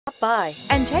by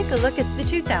and take a look at the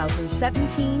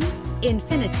 2017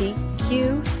 Infiniti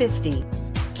Q50.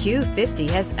 Q50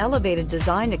 has elevated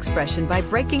design expression by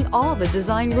breaking all the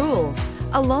design rules.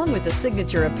 Along with the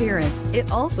signature appearance,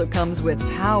 it also comes with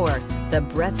power. The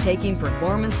breathtaking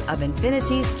performance of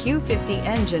Infiniti's Q50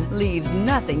 engine leaves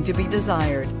nothing to be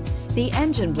desired. The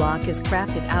engine block is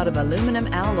crafted out of aluminum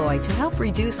alloy to help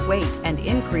reduce weight and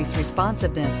increase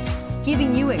responsiveness,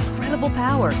 giving you incredible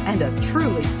power and a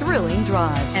truly thrilling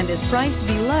drive, and is priced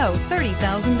below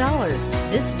 $30,000.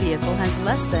 This vehicle has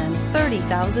less than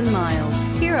 30,000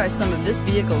 miles. Here are some of this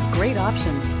vehicle's great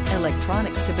options: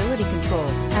 electronic stability control,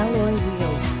 alloy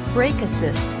wheels, brake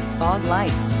assist, fog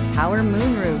lights, power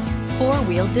moonroof,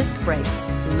 four-wheel disc brakes,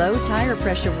 low tire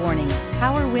pressure warning,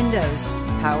 power windows,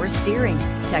 power steering,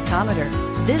 tachometer.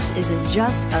 This isn't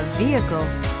just a vehicle,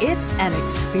 it's an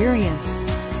experience.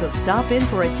 So stop in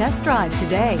for a test drive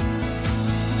today.